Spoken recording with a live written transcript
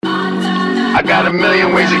I got a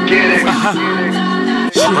million ways to get it.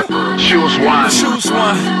 Choose one. Choose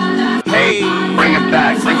one. Hey, bring it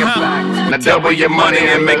back. Now double your money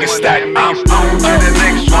and make it stack. I'm on to the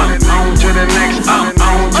next one. On to the next. I'm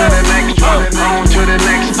on to the next one. On to the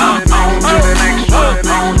next. I'm on to the next one.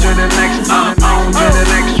 On to the next. I'm on to the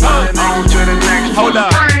next one. On to the next. Hold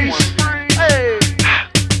up.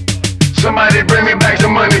 Somebody bring me back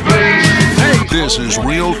some money, please. This is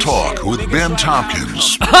Real Talk with Ben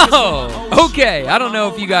Tompkins. Oh, okay. I don't know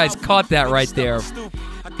if you guys caught that right there,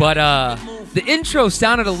 but the intro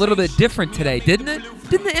sounded a little bit different today, didn't it?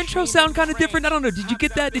 Didn't the intro sound kind of different? I don't know. Did you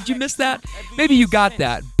get that? Did you miss that? Maybe you got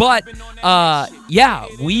that. But yeah,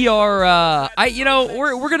 we are.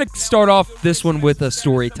 We're gonna start off this one with a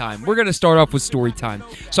story time. We're gonna start off with story time.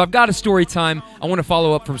 So I've got a story time. I want to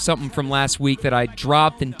follow up from something from last week that I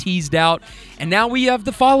dropped and teased out, and now we have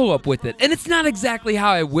the follow up with it. And it's not exactly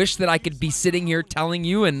how I wish that I could be sitting here telling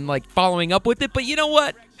you and like following up with it. But you know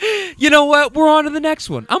what? We're on to the next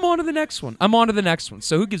one. I'm on to the next one.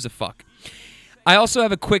 So who gives a fuck? I also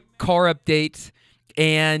have a quick car update,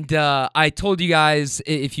 and I told you guys,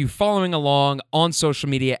 if you're following along on social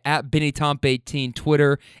media, at BennyTomp18,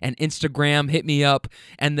 Twitter and Instagram, hit me up,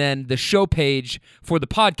 and then the show page for the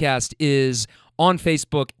podcast is on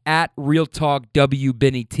Facebook, at Real Talk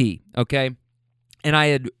WBennyT, okay? And I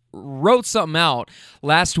had wrote something out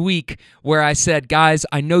last week where I said, guys,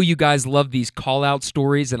 I know you guys love these call-out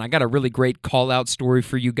stories, and I got a really great call-out story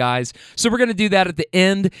for you guys. So we're going to do that at the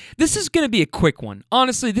end. This is going to be a quick one.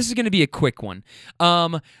 Honestly, this is going to be a quick one.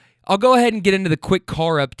 I'll go ahead and get into the quick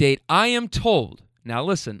car update. I am told, now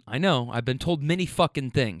listen, I know I've been told many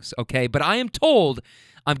fucking things, okay? But I am told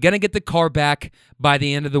I'm going to get the car back by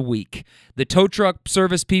the end of the week. The tow truck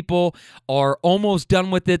service people are almost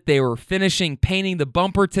done with it. They were finishing painting the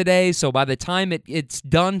bumper today, so by the time it's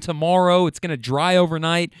done tomorrow, it's going to dry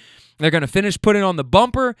overnight. They're going to finish putting on the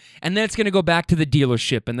bumper, and then it's going to go back to the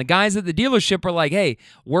dealership. And the guys at the dealership are like, hey,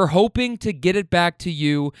 we're hoping to get it back to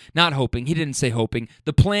you. Not hoping. He didn't say hoping.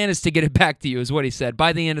 The plan is to get it back to you, is what he said,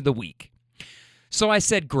 by the end of the week. So I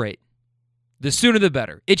said, great. The sooner the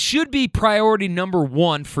better. It should be priority number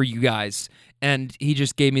one for you guys. And he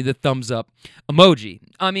just gave me the thumbs up emoji.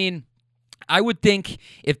 I mean, I would think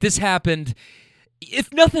if this happened,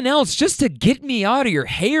 if nothing else, just to get me out of your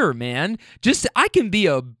hair, man. I can be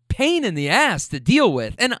a pain in the ass to deal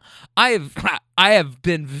with. And I have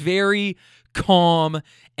been very calm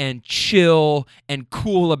and chill and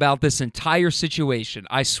cool about this entire situation.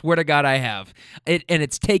 I swear to God I have. And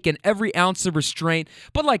it's taken every ounce of restraint.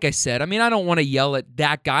 But like I said, I mean, I don't want to yell at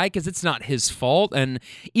that guy because it's not his fault. And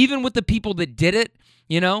even with the people that did it,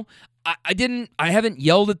 I haven't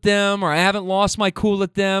yelled at them, or I haven't lost my cool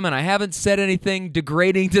at them, and I haven't said anything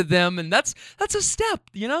degrading to them, and that's a step,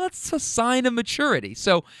 that's a sign of maturity.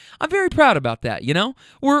 So I'm very proud about that.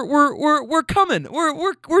 We're coming.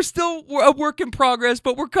 We're still a work in progress,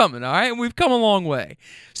 but we're coming. All right, and we've come a long way.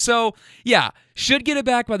 So yeah, should get it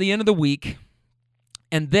back by the end of the week,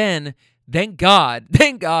 and then thank God,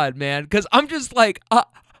 man, because I'm just like,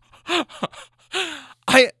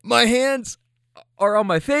 my hands are on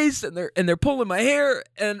my face, and they're pulling my hair,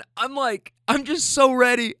 and I'm just so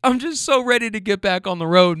ready. I'm just so ready to get back on the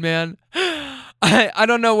road, man. I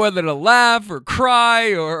don't know whether to laugh or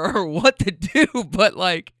cry or what to do, but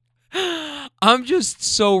I'm just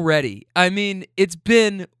so ready. I mean, it's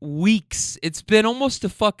been weeks. It's been almost a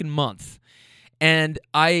fucking month. And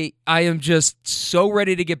I am just so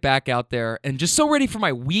ready to get back out there, and just so ready for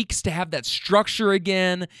my weeks to have that structure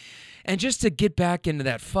again. And just to get back into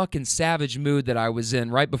that fucking savage mood that I was in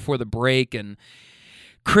right before the break and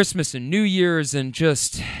Christmas and New Year's, and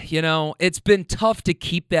just, it's been tough to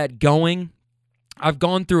keep that going. I've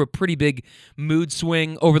gone through a pretty big mood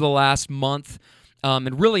swing over the last month,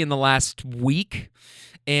 and really in the last week.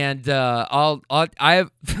 And I'll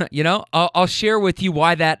share with you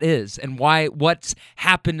why that is, and what's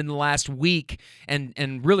happened in the last week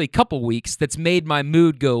and really couple weeks that's made my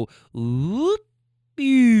mood go whoop.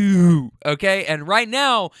 Okay, and right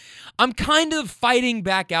now I'm kind of fighting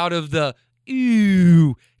back out of the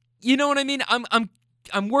you know what I mean?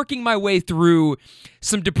 I'm working my way through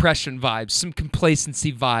some depression vibes, some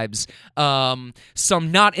complacency vibes,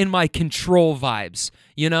 some not in my control vibes.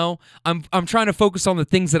 I'm trying to focus on the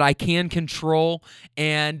things that I can control,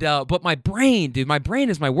 and but my brain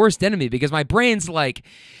is my worst enemy, because my brain's like,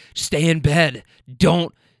 stay in bed,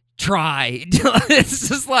 don't try. It's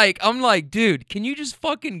just like, I'm like, dude, can you just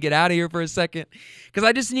fucking get out of here for a second? Because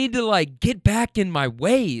I just need to like get back in my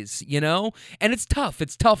ways, you know? And it's tough.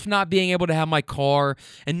 It's tough not being able to have my car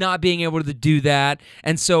and not being able to do that.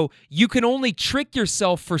 And so you can only trick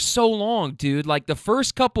yourself for so long, dude. Like the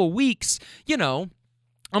first couple weeks, you know,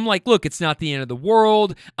 I'm like, look, it's not the end of the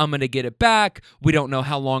world. I'm going to get it back. We don't know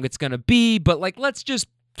how long it's going to be, but like, let's just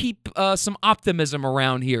keep some optimism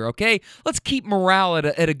around here, okay? Let's keep morale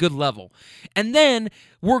at a good level. And then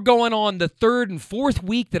we're going on the third and fourth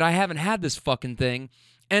week that I haven't had this fucking thing,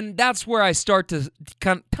 and that's where I start to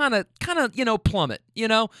kind of you know, plummet. You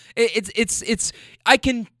know, it's I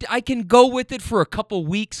can go with it for a couple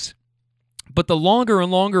weeks, but the longer and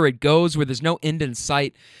longer it goes, where there's no end in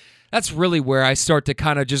sight, that's really where I start to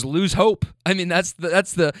kind of just lose hope. I mean, that's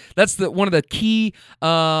the one of the key.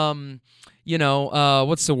 You know,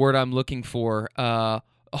 what's the word I'm looking for?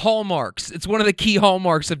 Hallmarks. It's one of the key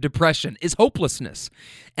hallmarks of depression is hopelessness.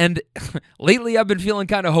 And lately I've been feeling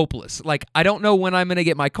kind of hopeless. Like, I don't know when I'm going to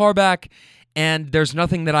get my car back, and there's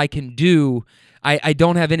nothing that I can do. I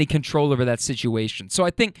don't have any control over that situation. So I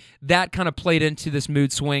think that kind of played into this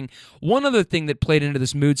mood swing. One other thing that played into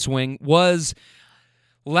this mood swing was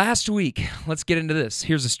last week. Let's get into this.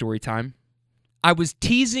 Here's a story time. I was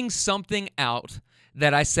teasing something out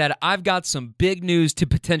that I said, I've got some big news to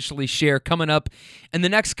potentially share coming up in the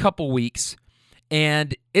next couple weeks,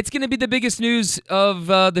 and it's going to be the biggest news of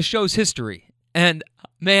the show's history. And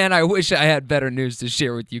man, I wish I had better news to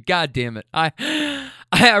share with you. God damn it.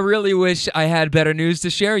 I really wish I had better news to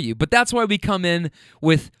share you. But that's why we come in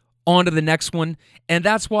with On to the Next One, and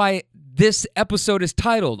that's why this episode is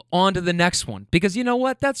titled On to the Next One, because you know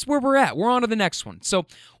what? That's where we're at. We're on to the next one. So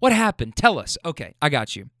what happened? Tell us. Okay, I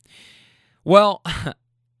got you. Well,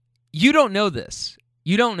 you don't know this.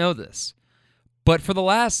 You don't know this. But for the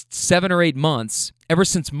last 7 or 8 months, ever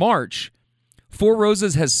since March, Four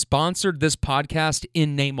Roses has sponsored this podcast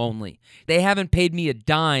in name only. They haven't paid me a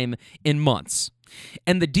dime in months.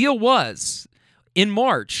 And the deal was, in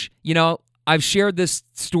March, you know, I've shared this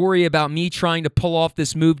story about me trying to pull off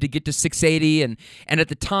this move to get to 680, and at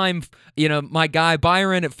the time, you know, my guy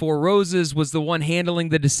Byron at Four Roses was the one handling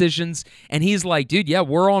the decisions, and he's like, dude, yeah,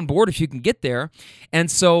 we're on board if you can get there. And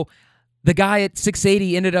so the guy at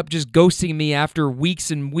 680 ended up just ghosting me after weeks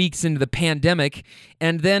and weeks into the pandemic,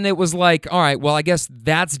 and then it was like, all right, well, I guess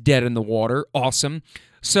that's dead in the water. Awesome.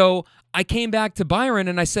 So I came back to Byron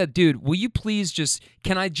and I said, dude, will you please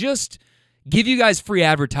can I just give you guys free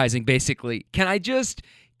advertising, basically? Can I just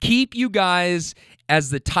keep you guys as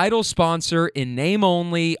the title sponsor in name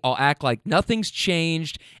only? I'll act like nothing's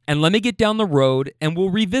changed, and let me get down the road, and we'll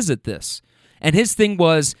revisit this. And his thing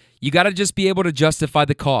was, you got to just be able to justify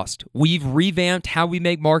the cost. We've revamped how we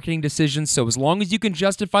make marketing decisions, so as long as you can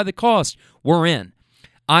justify the cost, we're in.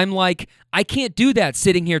 I'm like, I can't do that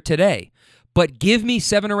sitting here today. But give me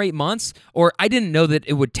 7 or 8 months, or I didn't know that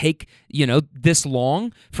it would take, you know, this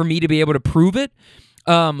long for me to be able to prove it.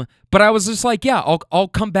 But I was just like, yeah, I'll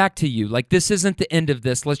come back to you. Like, this isn't the end of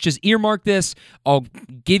this. Let's just earmark this. I'll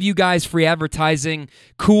give you guys free advertising.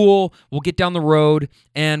 Cool. We'll get down the road,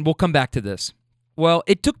 and we'll come back to this. Well,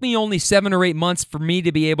 it took me only 7 or 8 months for me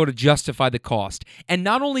to be able to justify the cost. And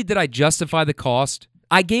not only did I justify the cost,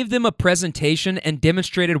 I gave them a presentation and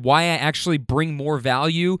demonstrated why I actually bring more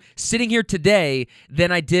value sitting here today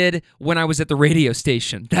than I did when I was at the radio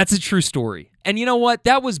station. That's a true story. And you know what?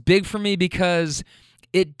 That was big for me because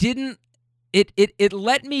it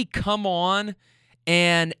let me come on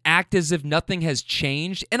and act as if nothing has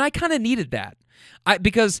changed, and I kind of needed that.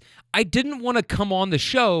 Because I didn't want to come on the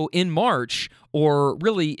show in March or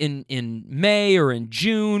really in May or in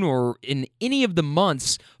June or in any of the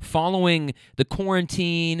months following the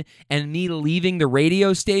quarantine and me leaving the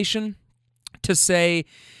radio station to say,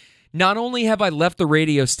 not only have I left the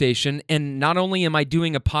radio station and not only am I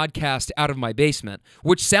doing a podcast out of my basement,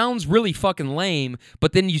 which sounds really fucking lame,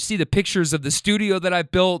 but then you see the pictures of the studio that I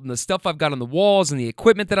built and the stuff I've got on the walls and the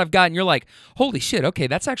equipment that I've got, and you're like, holy shit, okay,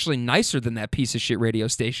 that's actually nicer than that piece of shit radio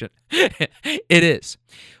station. It is.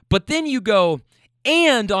 But then you go,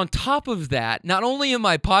 and on top of that, not only am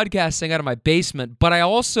I podcasting out of my basement, but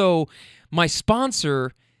my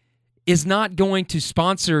sponsor is not going to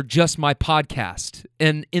sponsor just my podcast.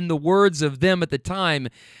 And in the words of them at the time,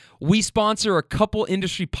 we sponsor a couple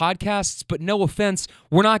industry podcasts, but no offense,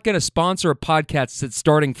 we're not going to sponsor a podcast that's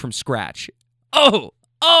starting from scratch. Oh,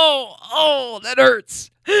 That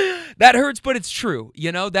hurts. That hurts, but it's true.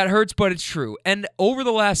 That hurts, but it's true. And over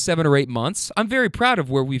the last 7 or 8 months, I'm very proud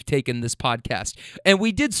of where we've taken this podcast. And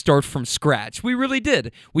we did start from scratch. We really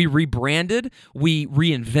did. We rebranded, we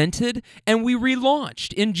reinvented, and we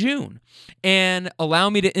relaunched in June. And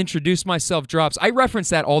allow me to introduce myself, Drops. I reference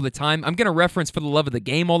that all the time. I'm going to reference For the Love of the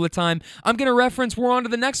Game all the time. I'm going to reference We're On to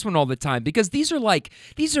the Next One all the time, because these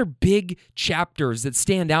are big chapters that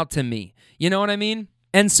stand out to me. You know what I mean?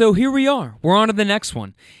 And so here we are. We're on to the next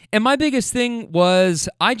one. And my biggest thing was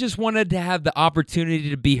I just wanted to have the opportunity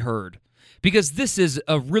to be heard, because this is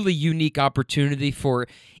a really unique opportunity for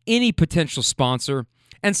any potential sponsor,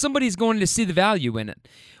 and somebody's going to see the value in it.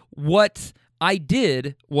 What I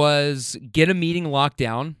did was get a meeting locked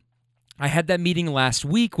down. I had that meeting last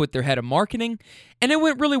week with their head of marketing, and it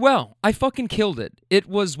went really well. I fucking killed it. It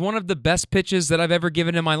was one of the best pitches that I've ever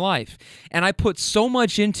given in my life, and I put so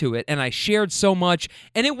much into it, and I shared so much,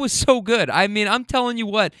 and it was so good. I mean, I'm telling you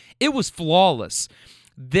what, it was flawless.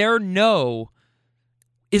 Their no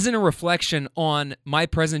isn't a reflection on my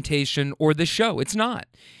presentation or the show. It's not.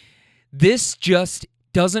 This just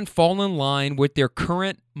doesn't fall in line with their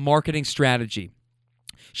current marketing strategy.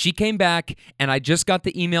 She came back, and I just got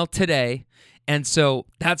the email today, and so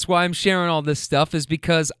that's why I'm sharing all this stuff, is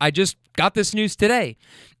because I just got this news today.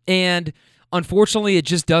 And unfortunately, it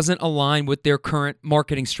just doesn't align with their current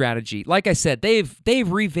marketing strategy. Like I said, they've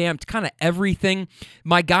revamped kind of everything.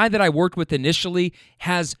 My guy that I worked with initially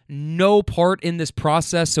has no part in this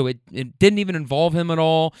process, so it didn't even involve him at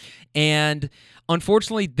all. And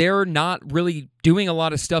unfortunately, they're not really doing a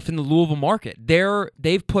lot of stuff in the Louisville market.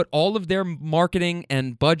 They've put all of their marketing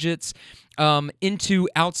and budgets into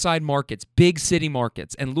outside markets, big city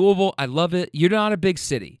markets. And Louisville, I love it. You're not a big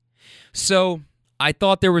city. So I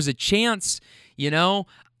thought there was a chance,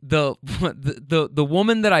 the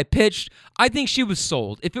woman that I pitched, I think she was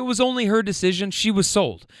sold. If it was only her decision, she was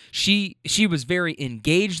sold. She was very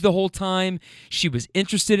engaged the whole time. She was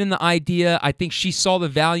interested in the idea. I think she saw the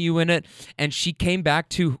value in it, and she came back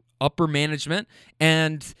to upper management,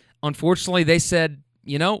 and unfortunately they said,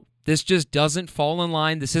 this just doesn't fall in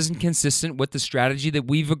line. This isn't consistent with the strategy that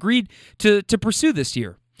we've agreed to pursue this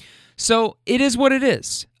year. So it is what it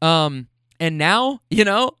is. And now,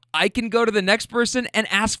 I can go to the next person and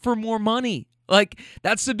ask for more money. Like,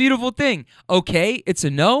 that's the beautiful thing. Okay, it's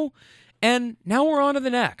a no, and now we're on to the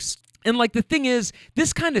next. And the thing is,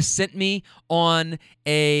 this kind of sent me on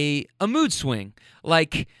a mood swing.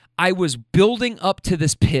 I was building up to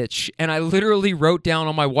this pitch, and I literally wrote down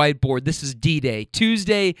on my whiteboard, this is D-Day.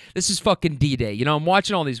 Tuesday, this is fucking D-Day. I'm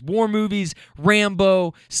watching all these war movies,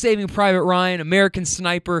 Rambo, Saving Private Ryan, American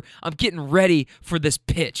Sniper. I'm getting ready for this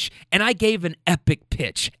pitch, and I gave an epic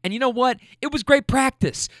pitch. And you know what? It was great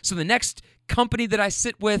practice. So the next company that I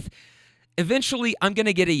sit with, eventually, I'm going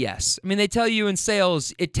to get a yes. I mean, they tell you in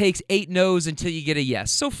sales, it takes 8 no's until you get a yes.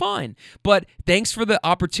 So fine. But thanks for the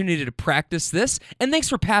opportunity to practice this, and thanks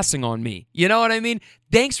for passing on me. You know what I mean?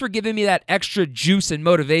 Thanks for giving me that extra juice and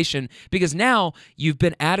motivation, because now you've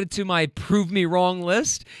been added to my prove me wrong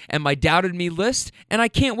list and my doubted me list, and I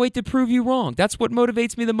can't wait to prove you wrong. That's what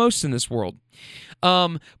motivates me the most in this world.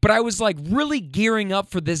 But I was really gearing up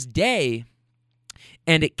for this day,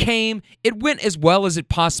 and it went as well as it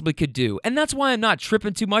possibly could do. And that's why I'm not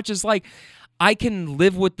tripping too much. It's I can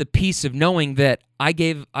live with the peace of knowing that I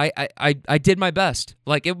did my best.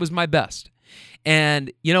 It was my best.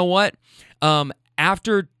 And you know what?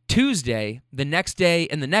 After Tuesday, the next day,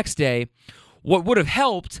 and the next day, what would have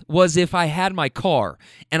helped was if I had my car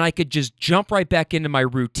and I could just jump right back into my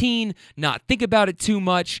routine, not think about it too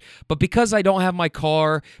much. But because I don't have my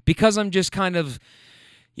car, because I'm just kind of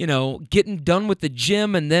getting done with the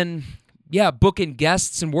gym and then, booking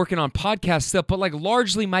guests and working on podcast stuff. But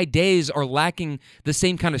largely my days are lacking the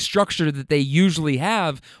same kind of structure that they usually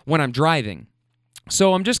have when I'm driving.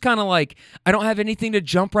 So I'm just kind of I don't have anything to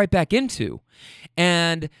jump right back into.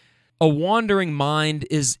 And a wandering mind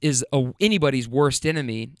is anybody's worst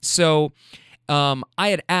enemy. So I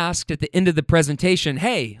had asked at the end of the presentation,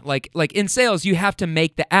 hey, like in sales, you have to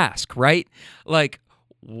make the ask, right?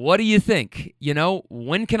 What do you think?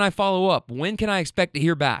 When can I follow up? When can I expect to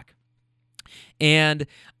hear back? And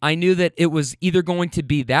I knew that it was either going to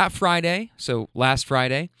be that Friday, so last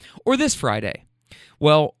Friday, or this Friday.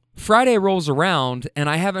 Well, Friday rolls around, and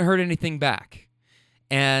I haven't heard anything back.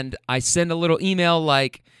 And I send a little email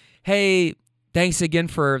hey, thanks again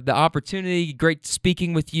for the opportunity. Great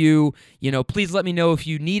speaking with you. Please let me know if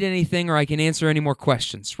you need anything or I can answer any more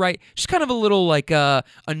questions, right? Just kind of a little a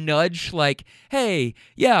nudge, hey,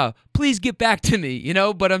 yeah, please get back to me,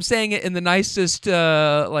 but I'm saying it in the nicest,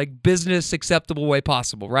 business acceptable way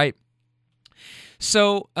possible, right?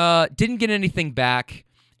 So didn't get anything back.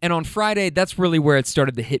 And on Friday, that's really where it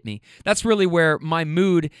started to hit me. That's really where my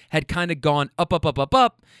mood had kind of gone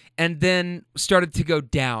up, and then started to go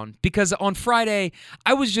down. Because on Friday,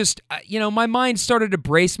 I was just, my mind started to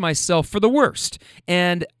brace myself for the worst.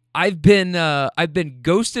 And I've been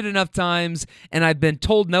ghosted enough times, and I've been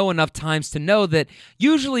told no enough times to know that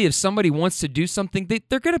usually if somebody wants to do something,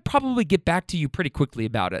 they're going to probably get back to you pretty quickly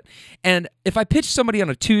about it. And if I pitch somebody on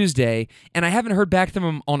a Tuesday and I haven't heard back from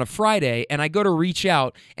them on a Friday, and I go to reach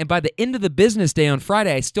out, and by the end of the business day on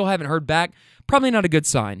Friday I still haven't heard back, probably not a good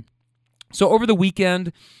sign. So over the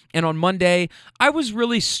weekend and on Monday, I was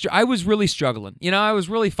really struggling. I was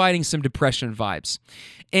really fighting some depression vibes,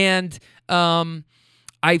 and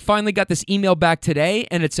I finally got this email back today,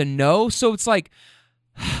 and it's a no. So it's like,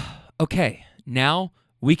 okay, now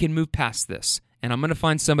we can move past this, and I'm going to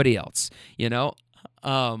find somebody else.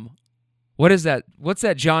 What is that? What's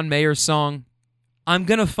that John Mayer song? I'm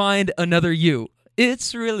going to find another you.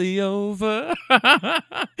 It's really over.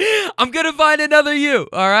 I'm going to find another you,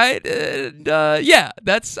 all right? And,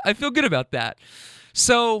 I feel good about that.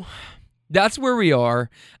 So that's where we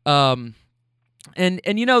are. And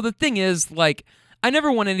the thing is, like, I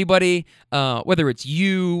never want anybody, whether it's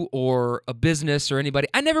you or a business or anybody,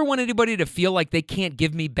 I never want anybody to feel like they can't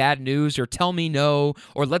give me bad news or tell me no,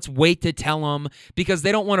 or let's wait to tell them, because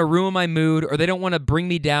they don't want to ruin my mood, or they don't want to bring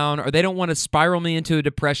me down, or they don't want to spiral me into a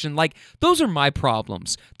depression. Like, those are my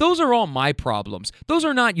problems. Those are all my problems. Those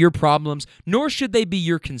are not your problems, nor should they be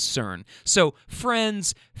your concern. So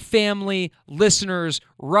friends, family, listeners,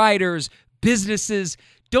 writers, businesses,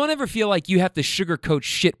 don't ever feel like you have to sugarcoat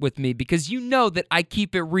shit with me, because you know that I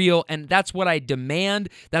keep it real, and that's what I demand,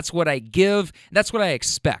 that's what I give, that's what I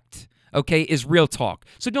expect, okay, is real talk.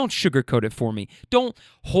 So don't sugarcoat it for me. Don't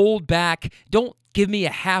hold back. Don't give me a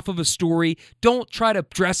half of a story. Don't try to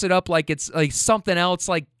dress it up like it's like something else.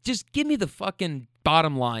 Like, just give me the fucking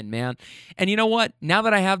bottom line, man. And you know what? Now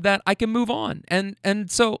that I have that, I can move on. And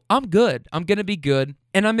so I'm good. I'm going to be good.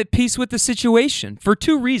 And I'm at peace with the situation for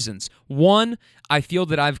two reasons. One, I feel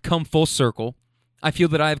that I've come full circle. I feel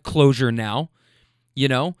that I have closure now.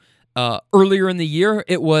 Earlier in the year,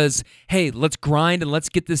 it was, hey, let's grind and let's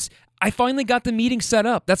get this. I finally got the meeting set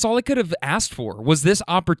up. That's all I could have asked for, was this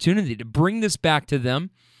opportunity to bring this back to them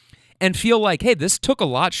and feel like, hey, this took a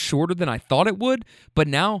lot shorter than I thought it would, but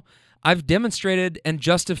now I've demonstrated and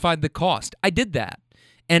justified the cost. I did that,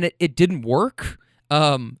 and it didn't work.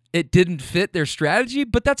 It didn't fit their strategy,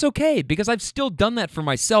 but that's okay, because I've still done that for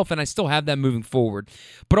myself, and I still have that moving forward.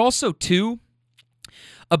 But also, too,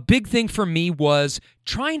 a big thing for me was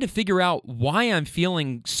trying to figure out why I'm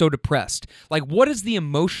feeling so depressed. Like, what is the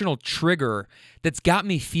emotional trigger that's got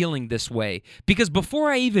me feeling this way? Because before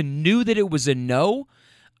I even knew that it was a no,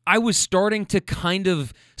 I was starting to kind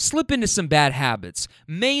of slip into some bad habits.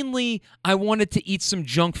 Mainly, I wanted to eat some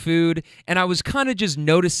junk food, and I was kind of just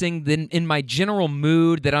noticing that in my general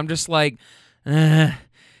mood that I'm just like, and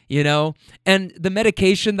the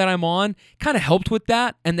medication that I'm on kind of helped with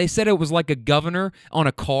that, and they said it was like a governor on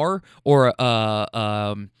a car or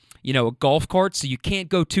a golf cart, so you can't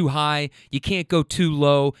go too high, you can't go too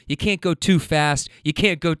low, you can't go too fast, you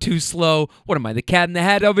can't go too slow. What am I, the cat in the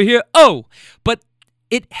hat over here? Oh, but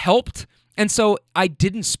it helped, and so I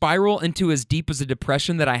didn't spiral into as deep as a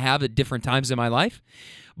depression that I have at different times in my life,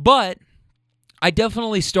 but I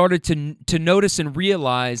definitely started to notice and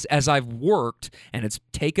realize as I've worked, and it's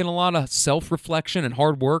taken a lot of self-reflection and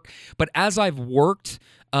hard work, but as I've worked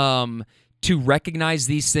to recognize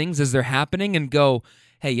these things as they're happening and go,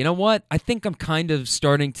 hey, you know what? I think I'm kind of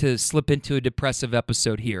starting to slip into a depressive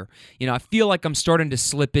episode here. I feel like I'm starting to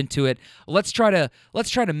slip into it. Let's try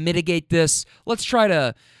to mitigate this. Let's try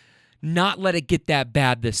to not let it get that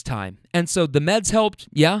bad this time. And so the meds helped,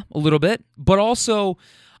 yeah, a little bit, but also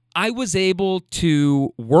I was able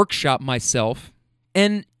to workshop myself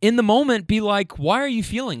and in the moment be like, why are you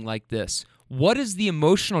feeling like this? What is the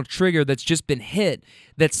emotional trigger that's just been hit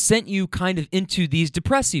that sent you kind of into these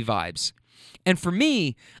depressive vibes? And for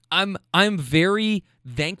me, I'm very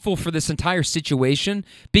thankful for this entire situation,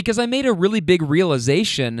 because I made a really big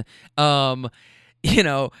realization, kind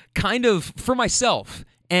of for myself.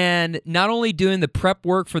 And not only doing the prep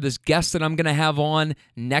work for this guest that I'm going to have on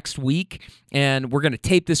next week, and we're going to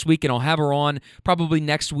tape this week, and I'll have her on probably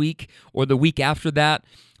next week or the week after that,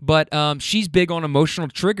 but she's big on emotional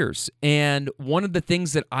triggers. And one of the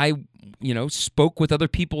things that I, spoke with other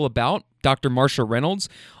people about, Dr. Marsha Reynolds,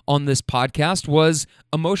 on this podcast, was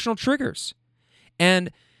emotional triggers.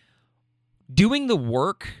 And doing the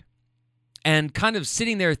work and kind of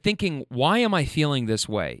sitting there thinking, why am I feeling this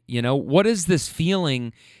way? What is this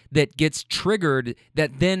feeling that gets triggered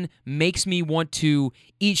that then makes me want to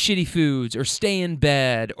eat shitty foods or stay in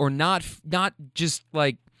bed or not just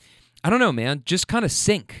like, I don't know, man, just kind of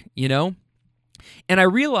sink, And I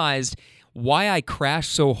realized why I crash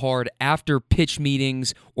so hard after pitch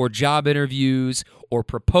meetings or job interviews or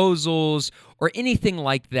proposals or anything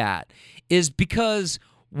like that is because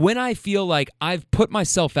when I feel like I've put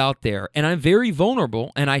myself out there and I'm very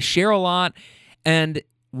vulnerable and I share a lot, and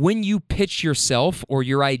when you pitch yourself or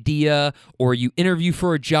your idea or you interview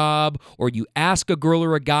for a job or you ask a girl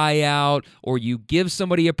or a guy out or you give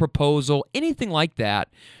somebody a proposal, anything like that,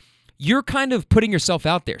 you're kind of putting yourself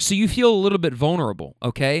out there. So you feel a little bit vulnerable,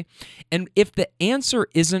 okay? And if the answer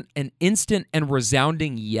isn't an instant and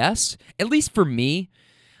resounding yes, at least for me,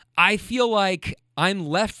 I feel like I'm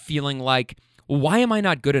left feeling like, why am I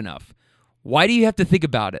not good enough? Why do you have to think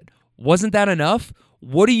about it? Wasn't that enough?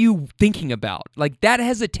 What are you thinking about? Like, that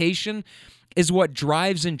hesitation is what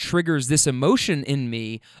drives and triggers this emotion in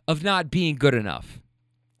me of not being good enough.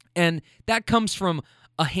 And that comes from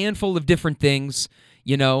a handful of different things.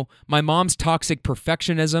 My mom's toxic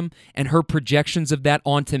perfectionism and her projections of that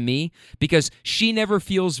onto me because she never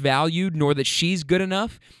feels valued nor that she's good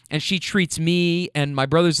enough, and she treats me and my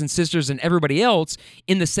brothers and sisters and everybody else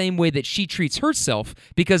in the same way that she treats herself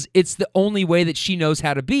because it's the only way that she knows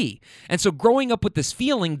how to be. And so growing up with this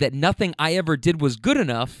feeling that nothing I ever did was good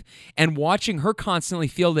enough and watching her constantly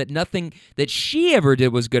feel that nothing that she ever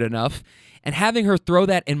did was good enough, and having her throw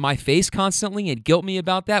that in my face constantly and guilt me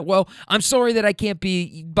about that, well, I'm sorry that I can't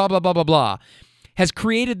be blah, blah, blah, blah, blah, has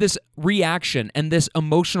created this reaction and this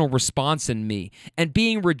emotional response in me. And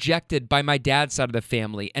being rejected by my dad's side of the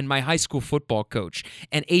family and my high school football coach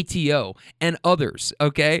and ATO and others,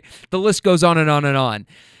 okay? The list goes on and on and on.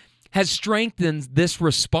 Has strengthened this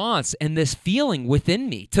response and this feeling within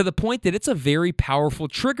me to the point that it's a very powerful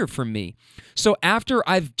trigger for me. So after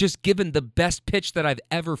I've just given the best pitch that I've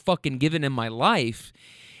ever fucking given in my life,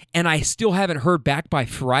 and I still haven't heard back by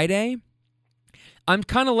Friday, I'm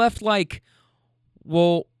kind of left like,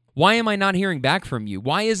 well, why am I not hearing back from you?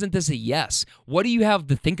 Why isn't this a yes? What do you have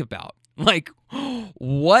to think about? Like,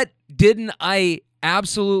 what didn't I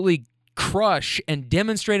absolutely crush and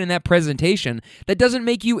demonstrate in that presentation that doesn't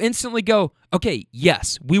make you instantly go, okay,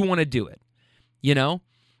 yes, we want to do it,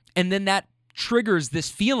 And then that triggers this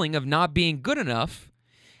feeling of not being good enough.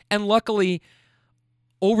 And luckily,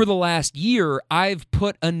 over the last year, I've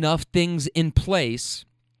put enough things in place,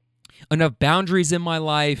 enough boundaries in my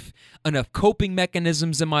life, enough coping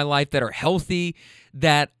mechanisms in my life that are healthy,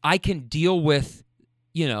 that I can deal with,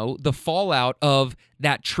 the fallout of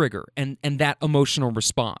that trigger and that emotional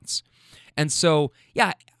response. And so,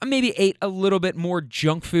 yeah, I maybe ate a little bit more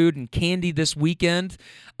junk food and candy this weekend.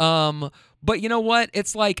 But you know what?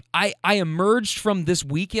 It's like I emerged from this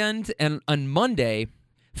weekend and on Monday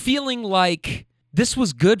feeling like this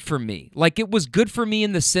was good for me. Like it was good for me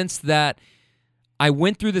in the sense that I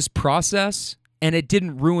went through this process and it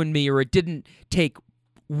didn't ruin me or it didn't take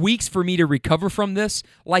weeks for me to recover from this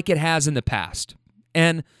like it has in the past.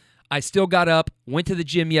 And I still got up, went to the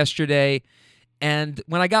gym yesterday, and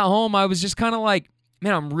when I got home, I was just kind of like,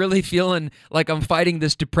 man, I'm really feeling like I'm fighting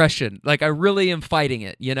this depression. Like I really am fighting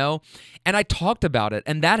it, And I talked about it,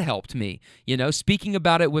 and that helped me, speaking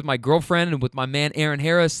about it with my girlfriend and with my man, Aaron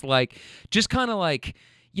Harris, like just kind of like,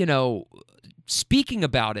 speaking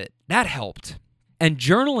about it, that helped. And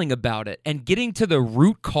journaling about it and getting to the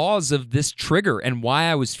root cause of this trigger and why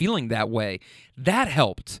I was feeling that way, that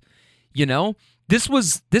helped, This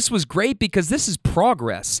was great because this is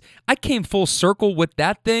progress. I came full circle with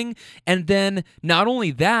that thing, and then not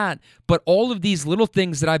only that, but all of these little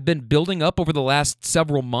things that I've been building up over the last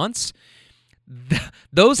several months,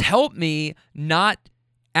 those help me not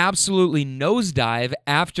absolutely nosedive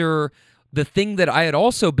after the thing that I had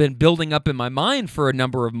also been building up in my mind for a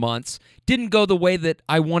number of months didn't go the way that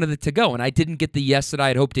I wanted it to go, and I didn't get the yes that I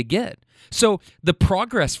had hoped to get. So the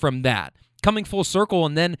progress from that, coming full circle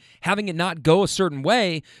and then having it not go a certain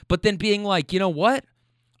way, but then being like, you know what?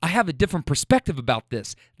 I have a different perspective about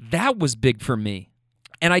this. That was big for me.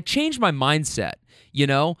 And I changed my mindset,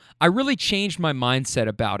 I really changed my mindset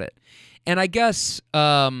about it. And I guess,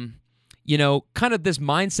 kind of this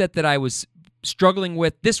mindset that I was struggling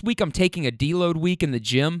with. This week I'm taking a deload week in the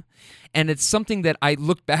gym, and it's something that I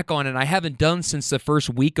look back on and I haven't done since the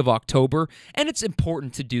first week of October, and it's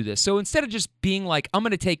important to do this. So instead of just being like, I'm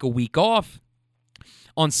going to take a week off,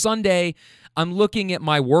 On Sunday, I'm looking at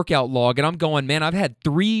my workout log and I'm going, man, I've had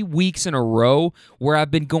 3 weeks in a row where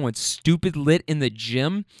I've been going stupid lit in the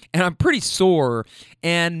gym and I'm pretty sore,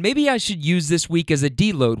 and maybe I should use this week as a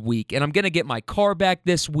deload week, and I'm going to get my car back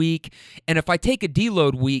this week, and if I take a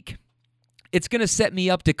deload week, it's going to set me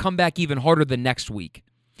up to come back even harder the next week.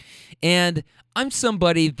 And I'm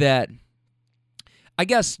somebody that, I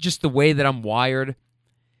guess just the way that I'm wired,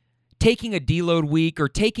 taking a deload week or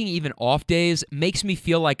taking even off days makes me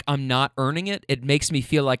feel like I'm not earning it. It makes me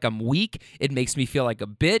feel like I'm weak. It makes me feel like a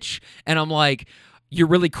bitch. And I'm like, you're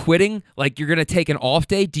really quitting? Like, you're going to take an off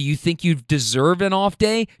day? Do you think you deserve an off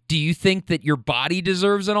day? Do you think that your body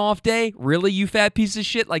deserves an off day? Really, you fat piece of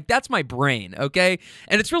shit? Like, that's my brain, okay?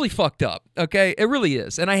 And it's really fucked up, okay? It really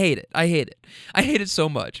is. And I hate it. I hate it. I hate it so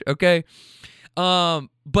much, okay?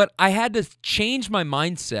 But I had to change my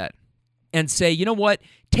mindset and say, you know what?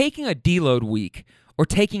 Taking a deload week or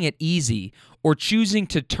taking it easy or choosing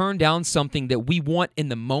to turn down something that we want in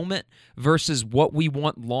the moment versus what we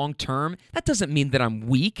want long term, that doesn't mean that I'm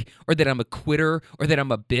weak or that I'm a quitter or that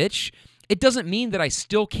I'm a bitch. It doesn't mean that I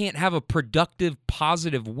still can't have a productive,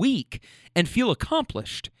 positive week and feel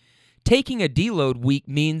accomplished. Taking a deload week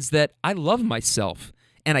means that I love myself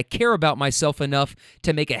and I care about myself enough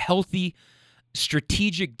to make a healthy,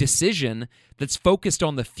 strategic decision that's focused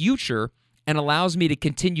on the future and allows me to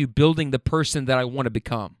continue building the person that I want to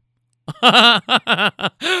become.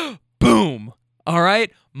 Boom. All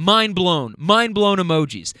right? Mind blown. Mind blown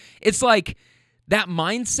emojis. It's like that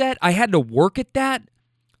mindset, I had to work at that,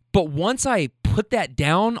 but once I put that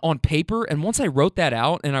down on paper and once I wrote that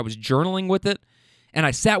out and I was journaling with it and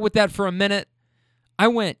I sat with that for a minute, I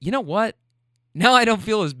went, you know what? Now I don't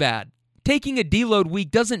feel as bad. Taking a deload week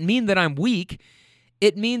doesn't mean that I'm weak.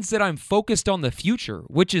 It means that I'm focused on the future,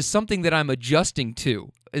 which is something that I'm adjusting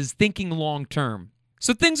to, is thinking long term.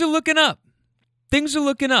 So things are looking up. Things are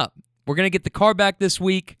looking up. We're going to get the car back this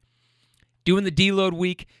week, doing the deload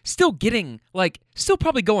week, still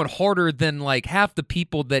probably going harder than like half the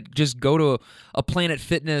people that just go to a Planet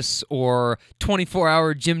Fitness or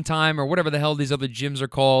 24-hour gym time or whatever the hell these other gyms are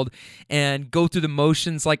called and go through the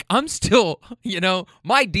motions. Like, I'm still,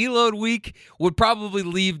 my deload week would probably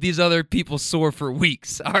leave these other people sore for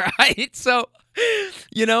weeks, all right? So,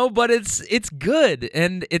 but it's good,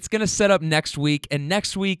 and it's going to set up next week, and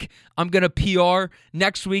next week I'm going to PR,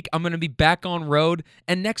 next week I'm going to be back on road,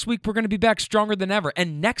 and next week we're going to be back stronger than ever,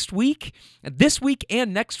 and this week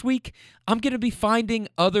and next week, I'm going to be finding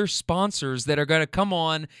other sponsors that are going to come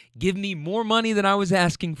on, give me more money than I was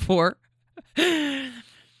asking for, and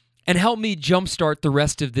help me jumpstart the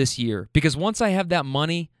rest of this year, because once I have that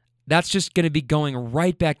money, that's just going to be going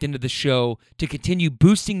right back into the show to continue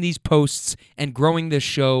boosting these posts and growing this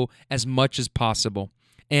show as much as possible.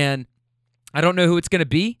 And I don't know who it's going to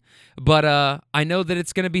be, but I know that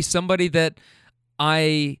it's going to be somebody that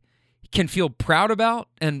I can feel proud about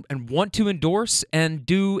and want to endorse and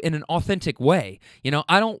do in an authentic way.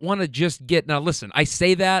 I don't want to just now listen, I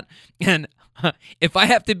say that, and if I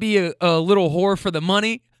have to be a little whore for the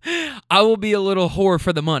money, I will be a little whore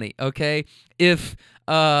for the money, okay? If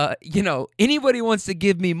anybody wants to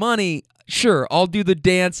give me money, sure, I'll do the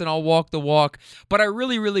dance and I'll walk the walk, but I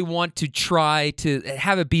really, really want to try to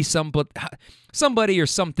have it be somebody or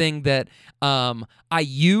something that I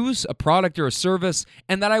use, a product or a service,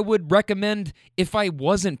 and that I would recommend if I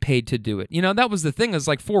wasn't paid to do it. That was the thing, is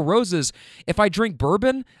like Four Roses, if I drink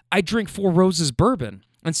bourbon, I drink Four Roses bourbon,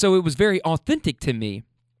 and so it was very authentic to me.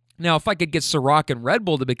 Now, if I could get Ciroc and Red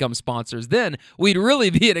Bull to become sponsors, then we'd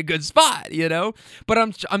really be in a good spot, But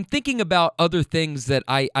I'm thinking about other things that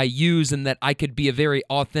I use and that I could be a very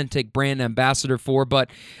authentic brand ambassador for.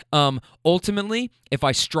 But ultimately, if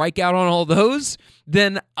I strike out on all those,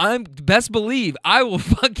 then I'm best believe I will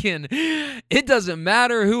it doesn't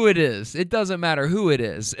matter who it is. It doesn't matter who it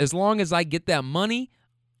is. As long as I get that money,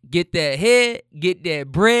 get that head, get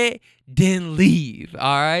that bread, then leave.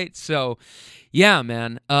 All right? So, yeah,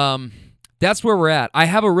 man, that's where we're at. I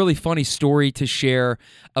have a really funny story to share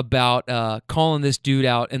about calling this dude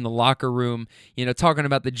out in the locker room. Talking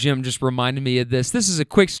about the gym just reminded me of this. This is a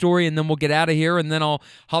quick story, and then we'll get out of here, and then I'll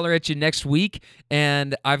holler at you next week.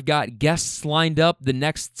 And I've got guests lined up the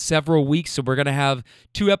next several weeks, so we're going to have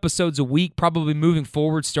 2 episodes a week, probably moving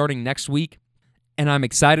forward starting next week. And I'm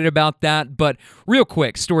excited about that. But real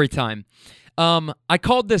quick, story time. I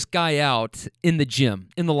called this guy out in the gym,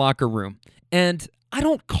 in the locker room. And I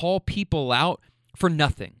don't call people out for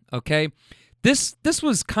nothing, okay? This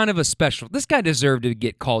was kind of a special. This guy deserved to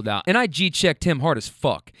get called out, and I G-checked him hard as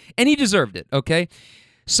fuck, and he deserved it, okay?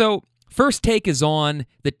 So First Take is on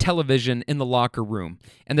the television in the locker room,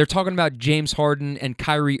 and they're talking about James Harden and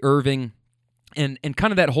Kyrie Irving and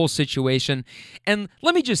kind of that whole situation. And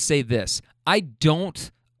let me just say this. I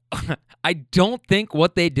don't think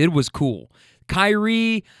what they did was cool.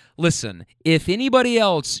 Kyrie, listen, if anybody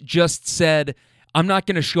else just said, I'm not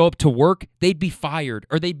going to show up to work, they'd be fired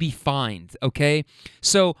or they'd be fined, okay?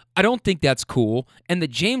 So I don't think that's cool. And the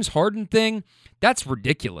James Harden thing, that's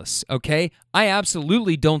ridiculous, okay? I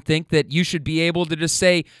absolutely don't think that you should be able to just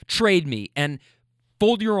say, trade me, and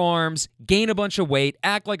fold your arms, gain a bunch of weight,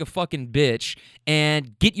 act like a fucking bitch,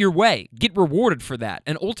 and get your way. Get rewarded for that.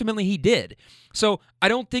 And ultimately he did. So I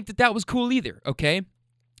don't think that that was cool either, okay?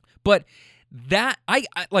 But that I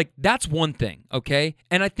like that's one thing, okay?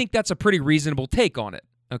 And I think that's a pretty reasonable take on it,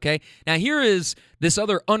 okay? Now here is this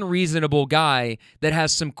other unreasonable guy that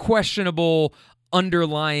has some questionable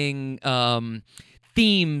underlying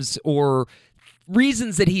themes or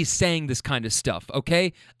reasons that he's saying this kind of stuff,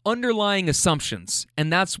 okay? Underlying assumptions.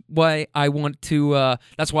 And that's why I want to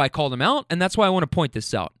that's why I called him out, and that's why I want to point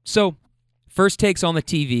this out. So, first takes on the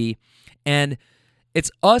TV, and it's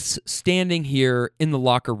us standing here in the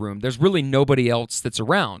locker room. There's really nobody else that's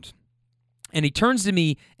around. And he turns to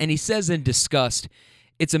me and he says in disgust,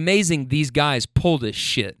 "It's amazing these guys pull this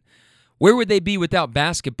shit. Where would they be without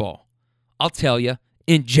basketball? I'll tell you,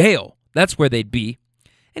 in jail. That's where they'd be."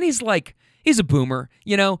 And he's like, he's a boomer,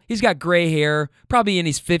 you know, he's got gray hair, probably in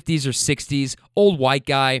his 50s or 60s, old white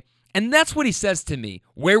guy. And that's what he says to me.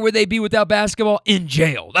 Where would they be without basketball? In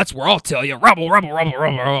jail. That's where I'll tell you. Rubble, rubble, rubble,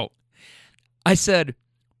 rubble, rubble. I said,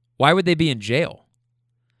 why would they be in jail?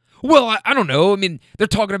 Well, I don't know. I mean, they're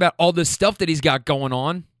talking about all this stuff that he's got going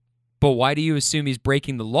on. But why do you assume he's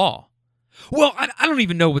breaking the law? Well, I don't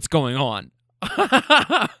even know what's going on.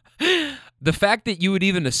 The fact that you would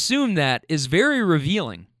even assume that is very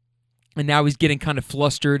revealing. And now he's getting kind of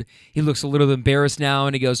flustered. He looks a little embarrassed now,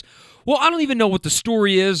 and he goes, well, I don't even know what the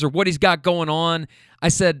story is or what he's got going on. I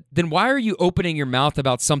said, then why are you opening your mouth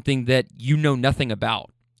about something that you know nothing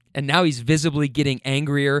about? And now he's visibly getting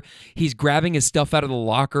angrier. He's grabbing his stuff out of the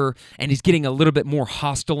locker, and he's getting a little bit more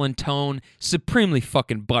hostile in tone, supremely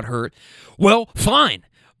fucking butthurt. Well, fine.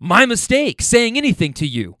 My mistake, saying anything to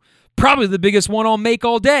you. Probably the biggest one I'll make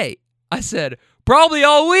all day. I said, probably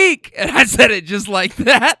all week. And I said it just like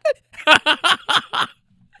that.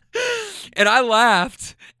 And I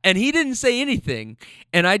laughed, and he didn't say anything.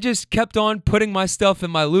 And I just kept on putting my stuff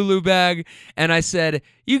in my Lulu bag, and I said,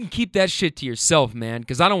 you can keep that shit to yourself, man,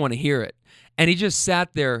 because I don't want to hear it. And he just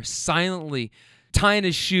sat there silently tying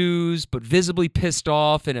his shoes, but visibly pissed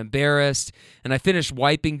off and embarrassed. And I finished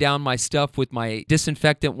wiping down my stuff with my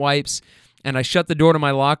disinfectant wipes, and I shut the door to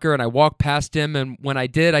my locker, and I walked past him, and when I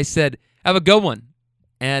did, I said, have a good one.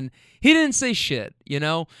 And he didn't say shit, you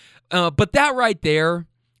know? But that right there,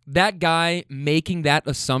 that guy making that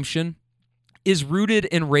assumption is rooted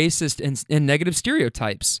in racist and negative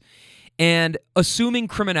stereotypes and assuming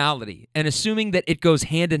criminality and assuming that it goes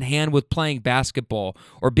hand in hand with playing basketball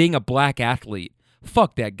or being a black athlete.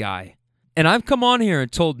 Fuck that guy. And I've come on here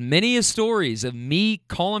and told many stories of me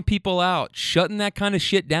calling people out, shutting that kind of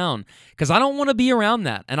shit down, because I don't want to be around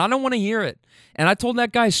that, and I don't want to hear it. And I told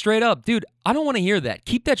that guy straight up, dude, I don't want to hear that.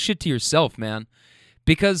 Keep that shit to yourself, man,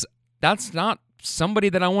 because that's not somebody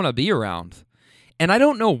that I want to be around. And I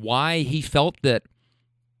don't know why he felt that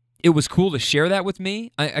it was cool to share that with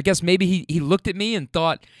me. I guess maybe he looked at me and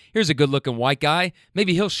thought, here's a good-looking white guy.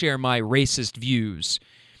 Maybe he'll share my racist views.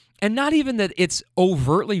 And not even that it's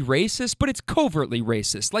overtly racist, but it's covertly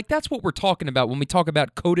racist. Like, that's what we're talking about when we talk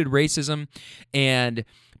about coded racism. And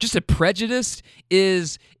just a prejudice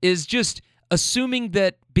is just assuming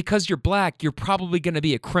that because you're black, you're probably going to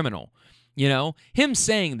be a criminal. You know, him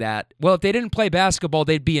saying that, well, if they didn't play basketball,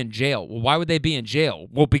 they'd be in jail. Well, why would they be in jail?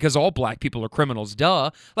 Well, because all black people are criminals,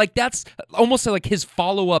 duh. Like, that's almost like his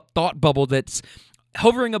follow-up thought bubble that's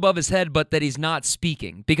hovering above his head, but that he's not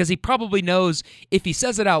speaking. Because he probably knows if he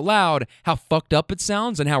says it out loud, how fucked up it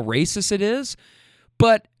sounds and how racist it is.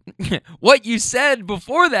 But what you said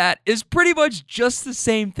before that is pretty much just the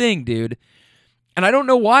same thing, dude. And I don't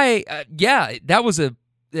know why, that was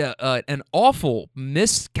an awful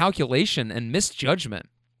miscalculation and misjudgment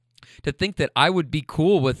to think that I would be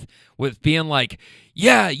cool with being like,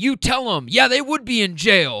 yeah, you tell them, yeah, they would be in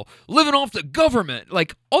jail, living off the government,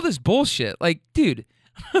 like all this bullshit. Like, dude,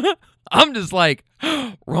 I'm just like,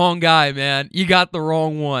 wrong guy, man. You got the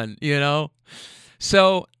wrong one, you know?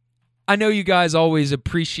 So I know you guys always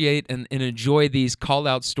appreciate and enjoy these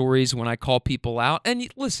call-out stories when I call people out. And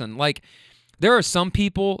listen, like, there are some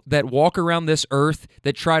people that walk around this earth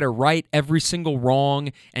that try to right every single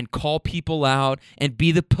wrong and call people out and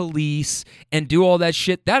be the police and do all that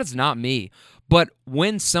shit. That is not me. But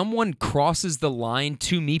when someone crosses the line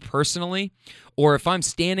to me personally, or if I'm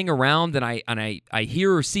standing around and I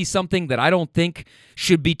hear or see something that I don't think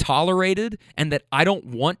should be tolerated and that I don't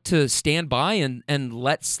want to stand by and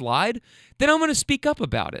let slide, then I'm going to speak up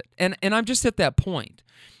about it. And I'm just at that point.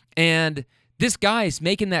 And this guy's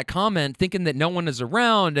making that comment thinking that no one is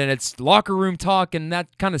around and it's locker room talk and that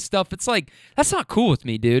kind of stuff. It's like, that's not cool with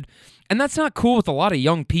me, dude. And that's not cool with a lot of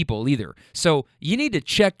young people either. So you need to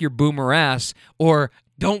check your boomer ass, or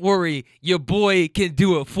don't worry, your boy can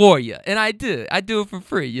do it for you. And I do. I do it for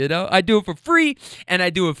free, you know? I do it for free, and I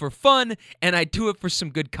do it for fun, and I do it for some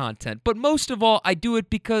good content. But most of all, I do it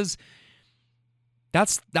because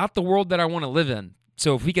that's not the world that I want to live in.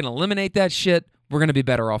 So if we can eliminate that shit, we're going to be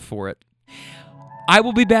better off for it. I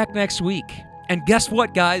will be back next week. And guess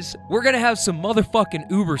what, guys? We're going to have some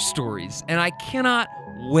motherfucking Uber stories. And I cannot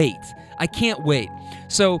wait. I can't wait.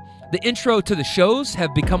 So the intro to the shows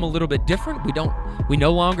have become a little bit different. We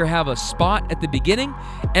no longer have a spot at the beginning,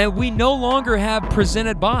 and we no longer have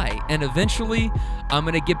presented by. And eventually, I'm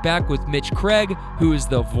going to get back with Mitch Craig, who is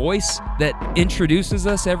the voice that introduces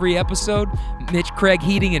us every episode. Mitch Craig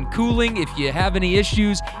Heating and Cooling. If you have any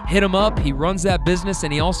issues, hit him up. He runs that business,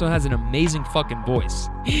 and he also has an amazing fucking voice.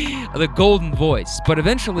 The golden voice. But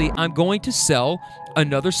eventually, I'm going to sell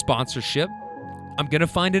another sponsorship. I'm going to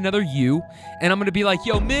find another you, and I'm going to be like,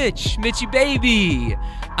 yo, Mitchy baby,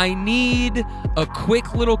 I need a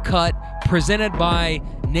quick little cut presented by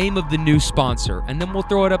name of the new sponsor. And then we'll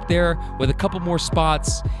throw it up there with a couple more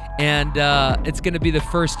spots, and it's going to be the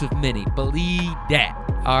first of many. Believe that,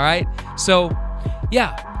 all right? So,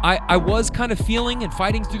 yeah, I was kind of feeling and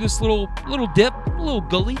fighting through this little dip, a little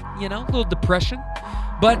gully, you know, a little depression.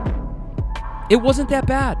 But it wasn't that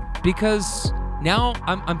bad because now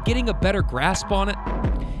I'm getting a better grasp on it,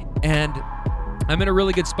 and I'm in a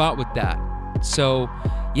really good spot with that. So,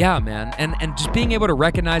 yeah, man, and just being able to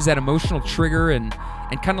recognize that emotional trigger and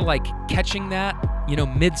kind of like catching that, you know,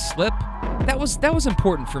 mid-slip, that was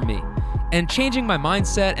important for me. And changing my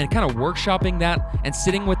mindset and kind of workshopping that and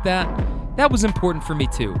sitting with that was important for me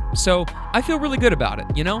too. So I feel really good about it,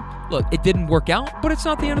 you know? Look, it didn't work out, but it's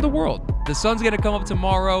not the end of the world. The sun's going to come up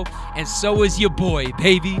tomorrow, and so is your boy,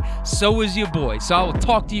 baby. So is your boy. So I will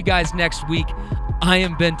talk to you guys next week. I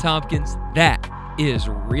am Ben Tompkins. That is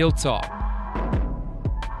Real Talk.